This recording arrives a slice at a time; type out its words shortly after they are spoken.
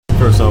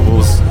First off, what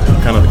was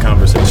kind of the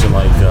conversation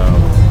like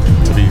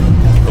to be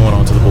going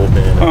on to the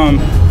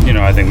bullpen?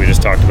 I think we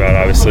just talked about,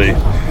 obviously,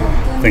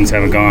 things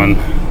haven't gone,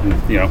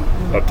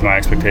 up to my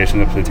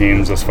expectations, up to the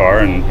teams thus far,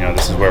 and,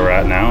 this is where we're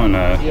at now, and,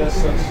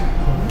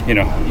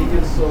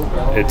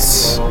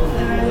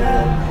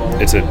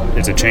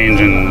 it's a change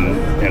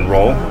in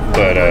role,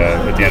 but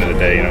at the end of the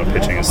day,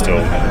 pitching is still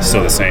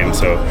the same.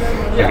 So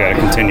we've got to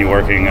continue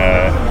working,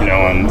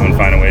 on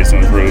finding ways to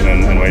improve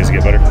and ways to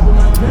get better.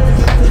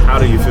 How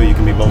do you feel you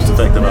can be most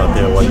effective out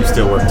there while you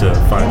still work to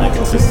find that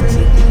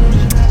consistency?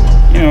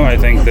 I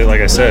think that,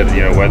 like I said,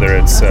 whether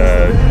it's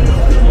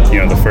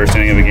the first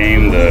inning of a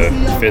game, the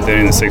fifth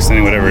inning, the sixth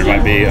inning, whatever it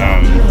might be,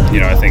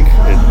 I think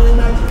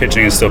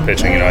pitching is still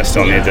pitching. I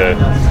still need to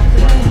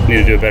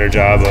do a better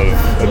job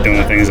of doing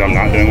the things I'm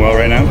not doing well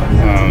right now.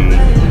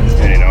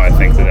 And I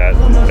think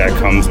that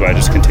comes by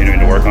just continuing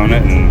to work on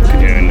it and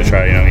continuing to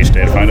try each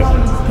day to find it.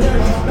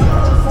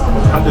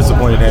 How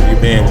disappointed have you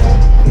been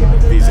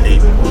these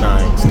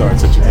 8-9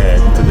 starts that you've had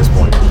to this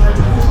point?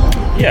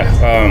 Yeah,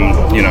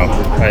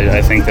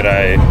 I think that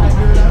I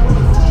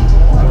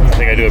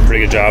do a pretty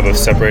good job of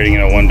separating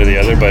one to the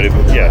other, but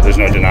there's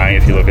no denying,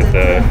 if you look at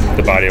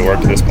the body of work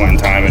to this point in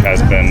time, it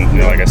hasn't been,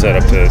 like I said,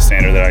 up to the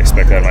standard that I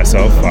expect out of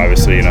myself.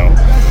 Obviously,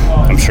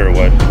 I'm sure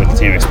what the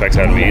team expects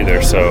out of me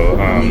either. So,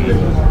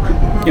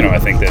 I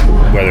think that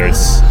whether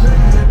it's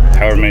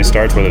however many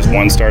starts, whether it's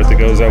one start that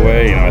goes that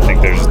way, I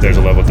think there's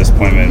a level of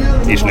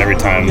disappointment each and every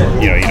time,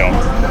 you don't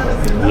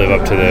live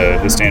up to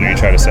the standard you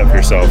try to set for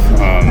yourself.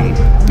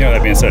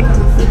 That being said,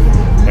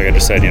 like I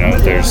just said,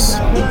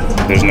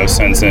 there's no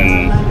sense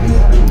in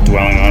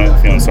dwelling on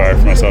it, feeling sorry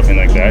for myself,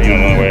 anything like that. The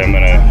only way I'm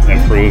going to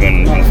improve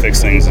and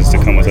fix things is to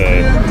come with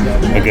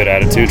a good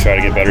attitude, try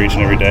to get better each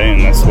and every day,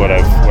 and that's what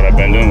I've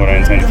been doing, what I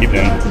intend to keep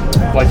doing.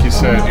 Like you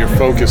said, you're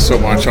focused so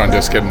much on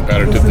just getting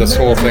better. Did this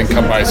whole thing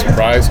come by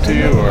surprise to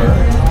you, or?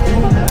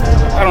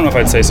 I don't know if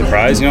I'd say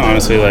surprise.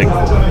 Honestly,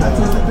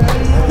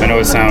 I know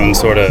it sounds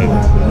sort of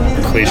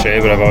cliche,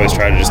 but I've always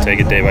tried to just take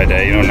it day by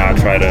day. Not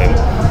try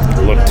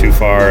to look too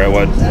far at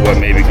what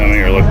may be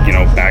coming, or look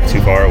back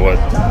too far at what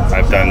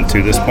I've done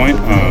to this point.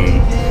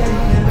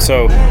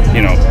 So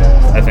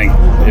I think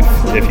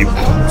if you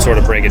sort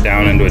of break it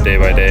down into a day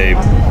by day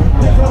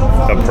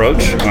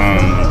approach,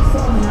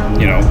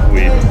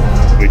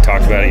 we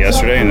talked about it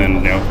yesterday, and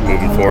then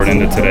moving forward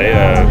into today,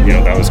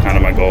 that was kind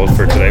of my goal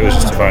for today, was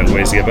just to find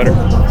ways to get better.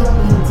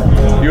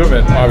 You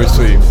haven't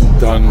obviously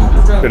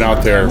been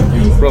out there,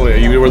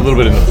 really, you were a little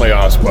bit in the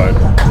playoffs, but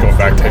going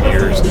back 10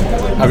 years.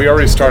 Have you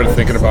already started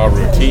thinking about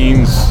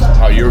routines,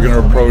 how you're going to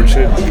approach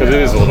it? Because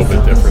it is a little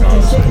bit different,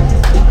 obviously.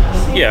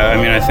 Yeah,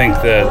 I think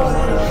that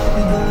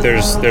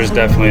there's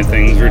definitely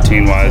things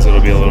routine-wise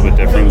that'll be a little bit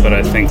different, but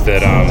I think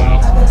that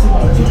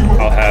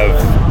I'll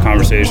have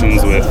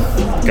conversations with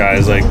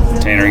guys like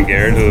Tanner and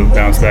Garrett who have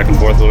bounced back and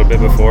forth a little bit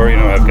before.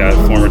 I've got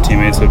former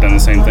teammates who have done the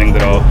same thing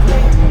that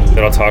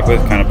I'll talk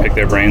with, kind of pick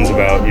their brains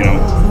about,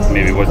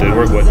 maybe what did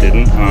work, what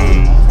didn't.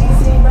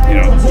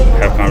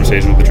 Have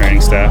conversations with the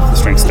training staff, the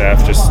strength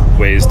staff, just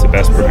ways to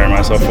best prepare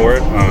myself for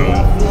it.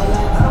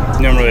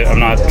 I'm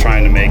not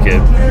trying to make it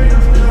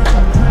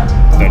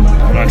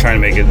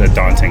a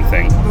daunting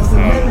thing.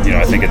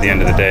 I think at the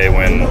end of the day,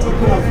 when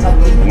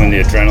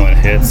the adrenaline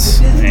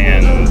hits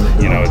and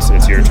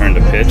it's your turn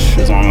to pitch,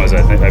 as long as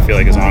I feel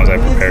like as long as I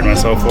prepared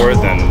myself for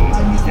it, then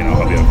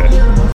I'll be okay.